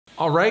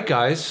All right,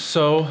 guys.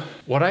 So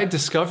what I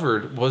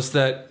discovered was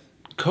that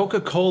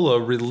Coca-Cola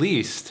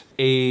released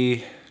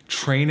a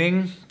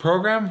training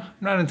program. I'm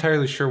not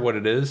entirely sure what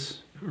it is.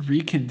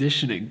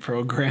 Reconditioning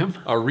program.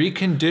 A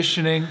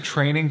reconditioning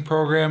training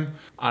program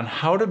on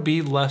how to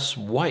be less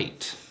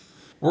white.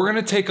 We're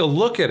gonna take a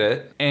look at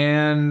it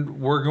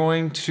and we're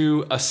going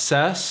to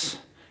assess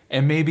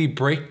and maybe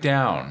break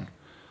down.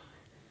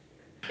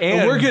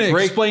 And we're gonna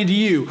explain to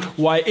you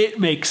why it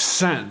makes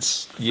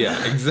sense.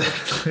 Yeah,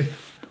 exactly.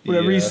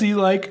 Whenever you see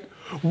like,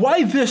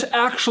 why this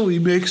actually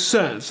makes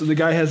sense. And the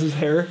guy has his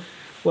hair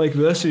like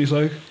this and he's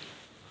like,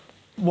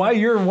 why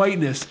your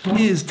whiteness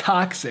is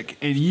toxic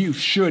and you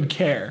should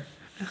care.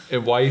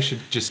 And why you should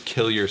just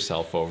kill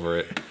yourself over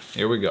it.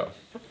 Here we go.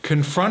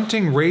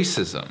 Confronting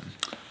racism.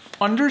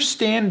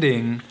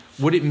 Understanding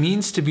what it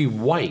means to be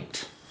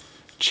white.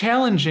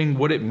 Challenging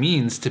what it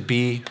means to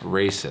be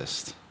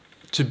racist.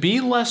 To be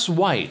less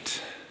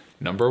white,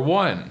 number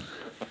 1,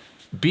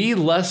 be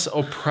less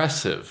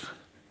oppressive.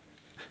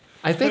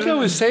 I think I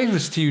was saying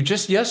this to you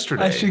just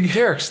yesterday.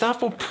 Derrick,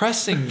 stop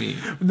oppressing me.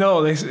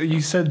 No, you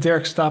said,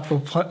 Derrick, stop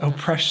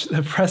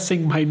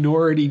oppressing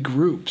minority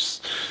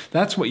groups.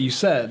 That's what you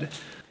said.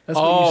 That's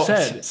what you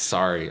said.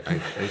 Sorry, I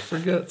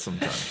forget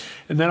sometimes.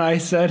 And then I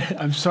said,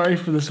 I'm sorry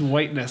for this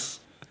whiteness.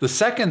 The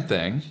second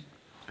thing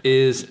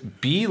is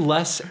be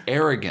less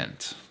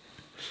arrogant.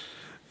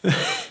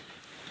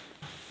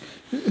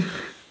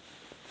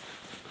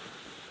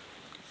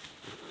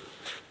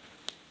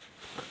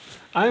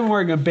 I'm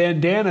wearing a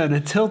bandana and a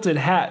tilted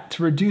hat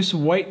to reduce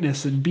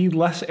whiteness and be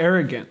less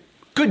arrogant.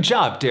 Good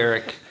job,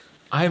 Derrick.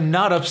 I am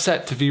not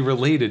upset to be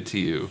related to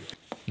you.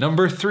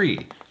 Number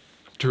 3,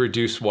 to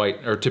reduce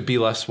white or to be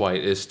less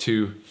white is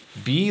to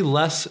be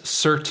less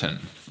certain.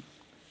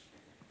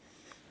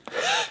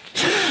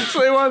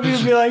 So they want me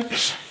to be like,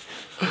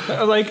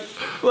 oh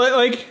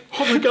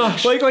my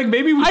gosh, like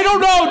maybe we. I don't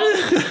know.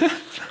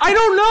 I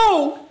don't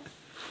know.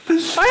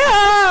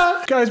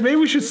 Guys, maybe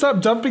we should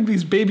stop dumping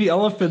these baby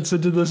elephants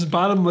into this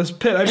bottomless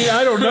pit. I mean,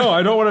 I don't know.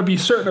 I don't want to be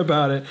certain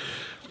about it.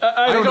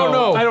 I don't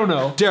know. I don't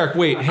know. Derrick,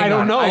 wait. I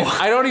don't know.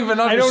 I don't even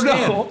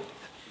understand.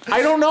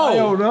 I don't know. I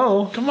don't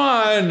know. Come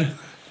on.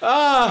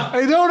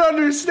 I don't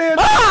understand.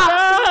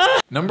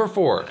 Number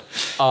 4,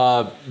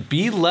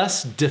 be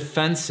less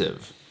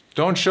defensive.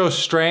 Don't show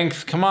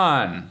strength. Come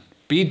on.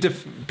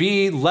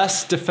 Be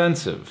less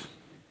defensive.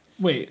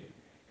 Wait.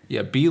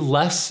 Yeah, be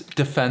less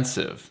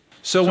defensive.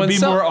 So when be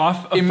more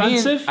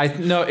offensive? It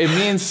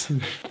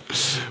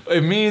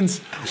means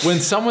when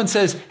someone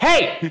says,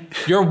 "Hey,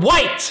 you're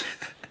white."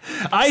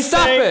 I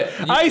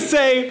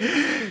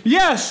say,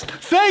 yes,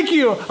 thank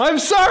you. I'm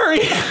sorry.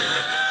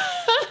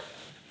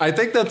 I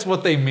think that's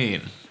what they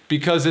mean.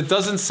 Because it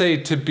doesn't say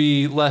to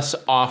be less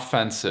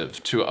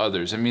offensive to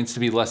others. It means to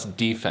be less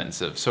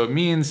defensive. So it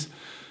means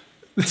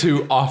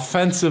to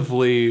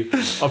offensively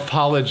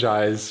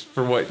apologize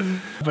for what.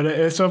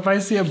 But so if I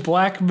see a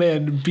black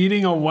man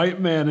beating a white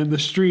man in the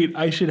street,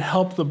 I should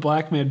help the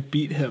black man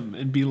beat him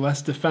and be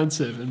less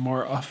defensive and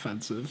more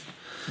offensive.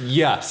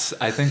 Yes,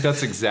 I think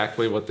that's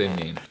exactly what they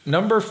mean.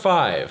 Number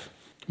 5,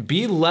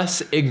 be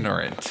less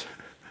ignorant.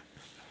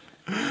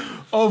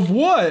 Of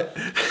what?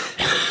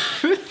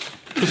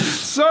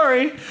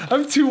 Sorry,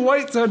 I'm too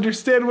white to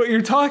understand what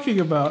you're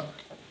talking about.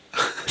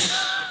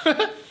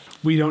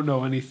 We don't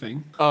know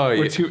anything. Oh,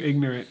 We're too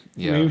ignorant.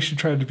 Yeah. Maybe we should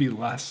try to be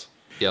less.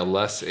 Yeah,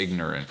 less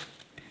ignorant.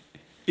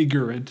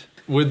 Ignorant.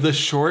 Would the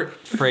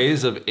short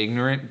phrase of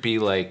ignorant be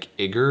like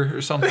igger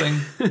or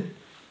something?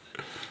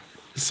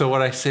 So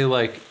when I say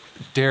like,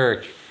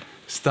 Derrick,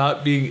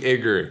 stop being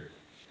igger.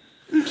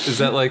 Is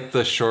that like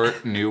the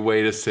short new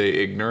way to say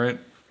ignorant?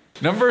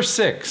 Number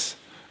 6,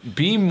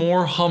 be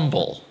more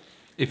humble.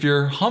 If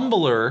you're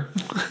humbler,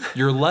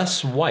 you're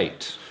less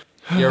white.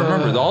 Yeah,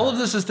 remember, all of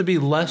this is to be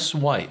less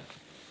white.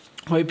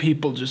 White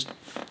people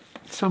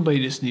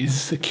somebody just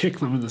needs to kick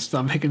them in the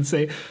stomach and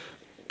say,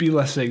 be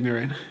less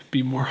ignorant,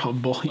 be more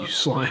humble, you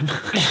slime.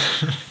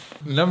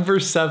 Number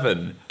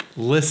 7,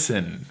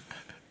 listen.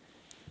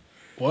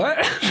 What?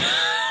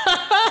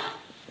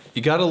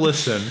 You gotta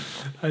listen.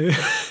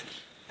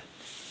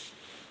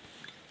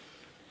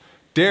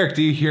 Derrick,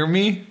 do you hear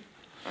me?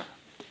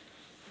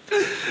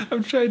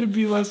 I'm trying to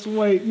be less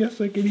white.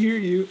 Yes, I can hear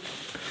you.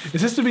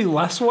 Is this to be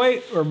less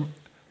white or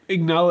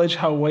acknowledge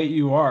how white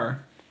you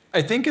are?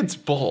 I think it's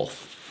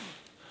both.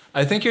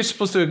 I think you're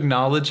supposed to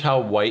acknowledge how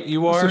white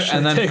you are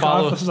and then take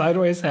follow off the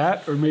sideways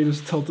hat, or maybe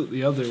just tilt it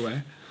the other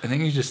way. I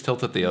think you just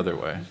tilt it the other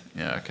way.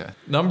 Yeah, okay.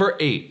 Number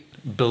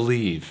 8,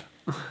 believe.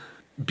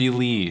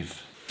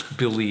 Believe.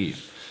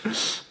 Believe.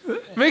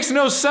 Makes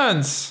no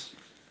sense.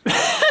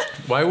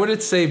 Why would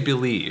it say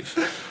believe?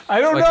 I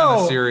don't know.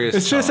 On a serious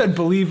it's just tone. said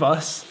believe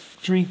us.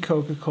 Drink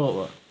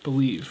Coca-Cola.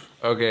 Believe.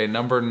 Okay,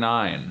 number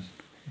 9,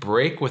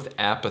 break with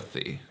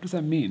apathy. What does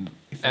that mean?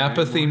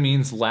 Apathy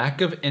means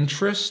lack of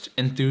interest,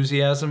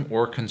 enthusiasm,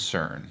 or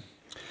concern.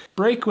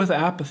 Break with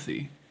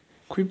apathy.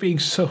 Quit being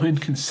so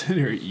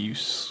inconsiderate, you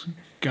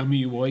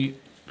scummy white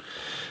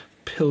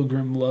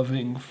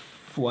pilgrim-loving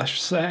flesh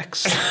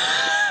sex.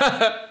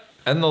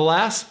 And the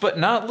last but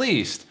not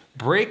least,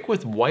 Break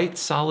with white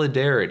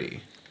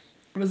solidarity.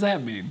 What does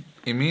that mean?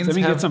 It means Does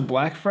that mean get some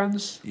black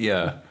friends?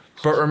 Yeah.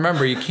 But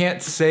remember, you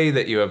can't say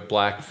that you have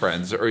black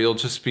friends or you'll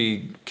just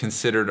be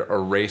considered a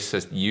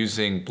racist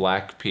using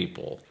black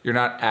people. You're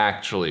not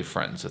actually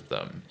friends with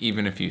them,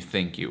 even if you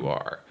think you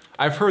are.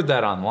 I've heard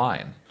that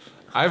online.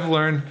 I've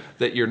learned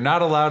that you're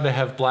not allowed to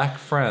have black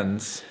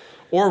friends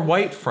or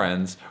white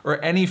friends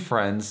or any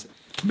friends.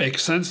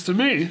 Makes sense to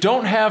me.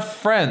 Don't have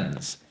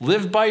friends.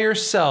 Live by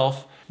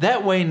yourself.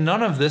 That way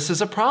none of this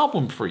is a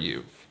problem for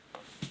you.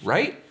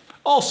 Right?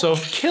 Also,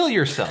 kill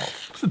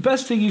yourself. The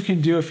best thing you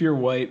can do if you're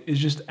white is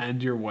just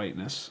end your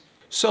whiteness.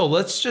 So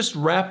let's just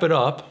wrap it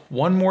up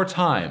one more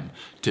time.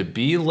 To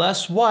be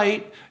less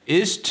white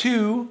is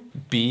to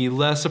be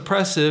less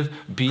oppressive,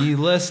 be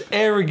less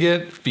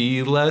arrogant,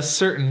 be less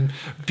certain,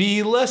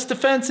 be less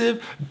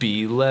defensive,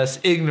 be less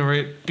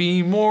ignorant,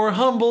 be more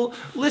humble,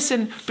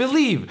 listen,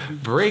 believe,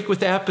 break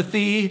with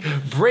apathy,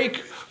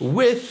 break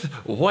with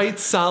white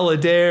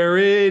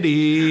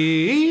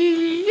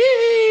solidarity.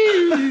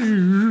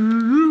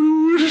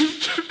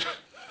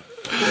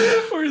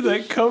 Where did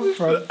that come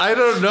from? I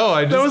don't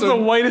know. That was the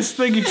whitest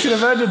thing you could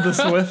have ended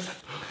this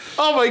with.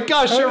 Oh my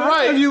gosh, you're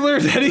right. Have you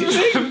learned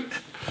anything?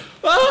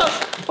 I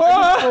just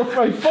broke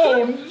my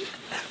phone.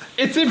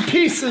 It's in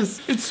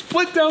pieces. It's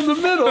split down the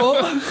middle.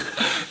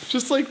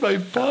 Just like my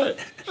butt.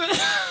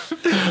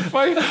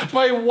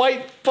 my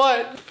white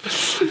butt.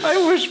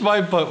 I wish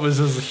my butt was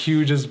as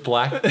huge as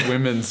black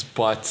women's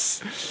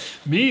butts.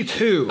 Me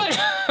too.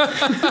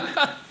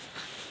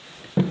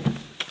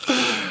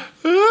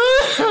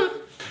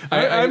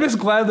 I'm just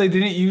glad they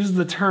didn't use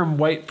the term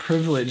white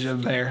privilege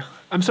in there.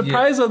 I'm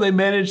surprised though they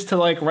managed to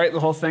like write the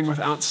whole thing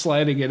without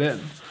sliding it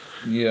in.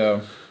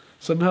 Yeah.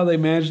 Somehow they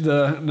managed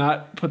to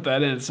not put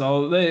that in,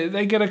 so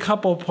they get a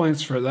couple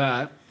points for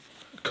that.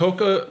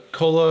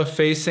 Coca-Cola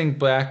facing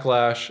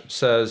backlash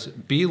says,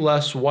 be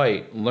less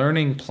white.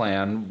 Learning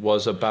plan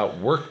was about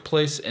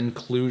workplace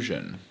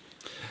inclusion.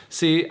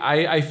 See,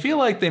 I feel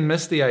like they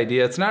missed the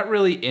idea. It's not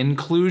really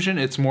inclusion,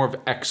 it's more of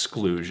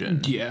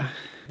exclusion. Yeah.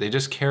 They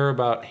just care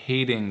about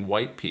hating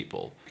white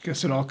people. I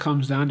guess it all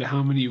comes down to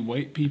how many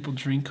white people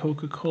drink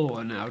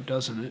Coca-Cola now,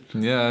 doesn't it?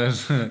 Yeah.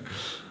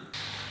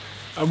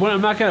 I'm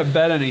not going to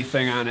bet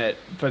anything on it,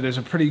 but there's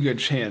a pretty good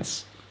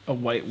chance a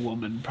white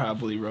woman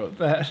probably wrote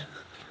that.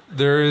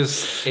 There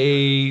is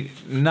a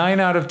 9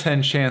 out of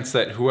 10 chance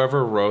that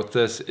whoever wrote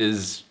this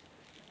is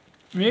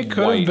I mean, it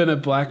could white, have been a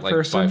black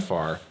person. By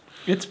far.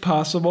 It's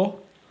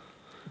possible.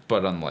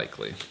 But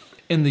unlikely.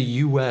 In the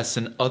US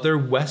and other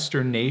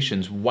Western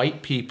nations,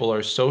 white people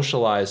are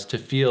socialized to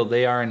feel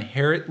they are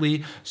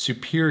inherently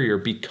superior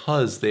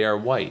because they are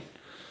white.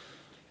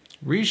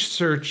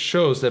 Research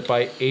shows that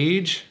by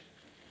age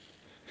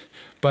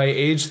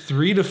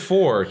 3 to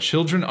 4,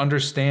 children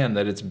understand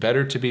that it's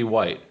better to be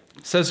white.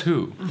 Says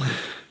who?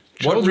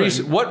 What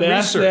research?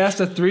 They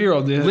asked a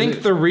 3-year-old.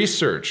 Link the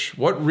research.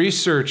 What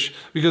research?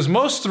 Because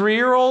most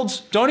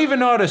 3-year-olds don't even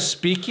know how to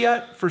speak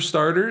yet, for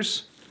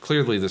starters.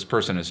 Clearly, this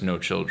person has no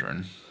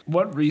children.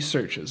 What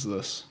research is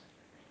this?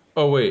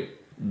 Oh, wait.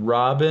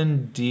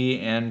 Robin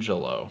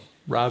DiAngelo.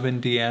 Robin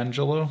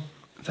DiAngelo?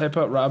 Type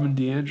out Robin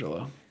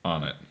DiAngelo.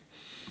 On it.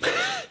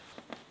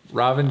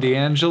 Robin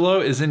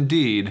DiAngelo is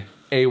indeed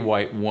a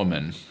white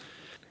woman.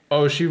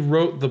 Oh, she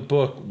wrote the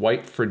book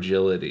White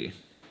Fragility.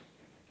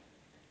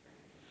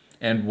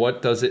 And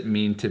what does it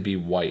mean to be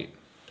white?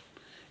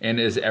 And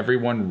is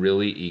everyone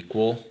really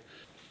equal?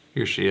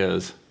 Here she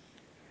is.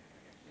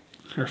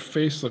 Her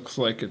face looks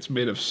like it's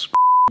made of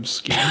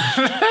skin.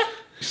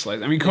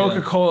 I mean,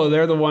 Coca-Cola,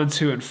 they're the ones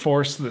who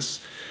enforced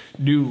this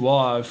new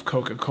law of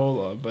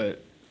Coca-Cola,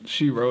 but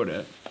she wrote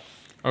it.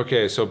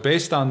 Okay, so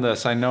based on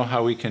this, I know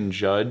how we can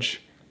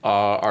judge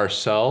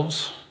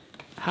ourselves.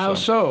 How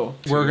so?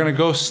 We're gonna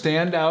go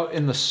stand out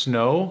in the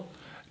snow,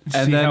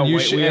 and then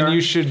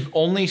you should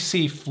only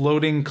see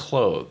floating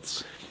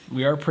clothes.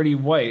 We are pretty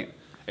white.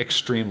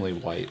 Extremely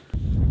white.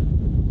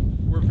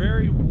 We're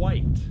very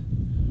white.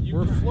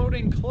 We're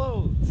floating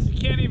clothes. You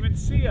can't even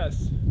see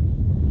us.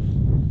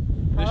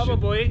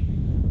 Probably.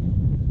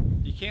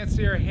 You can't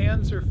see our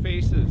hands or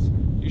faces.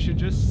 You should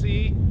just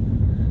see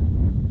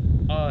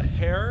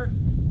hair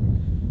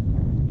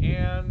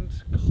and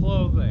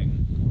clothing.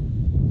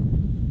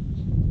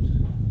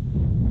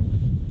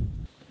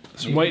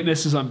 This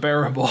whiteness is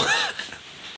unbearable.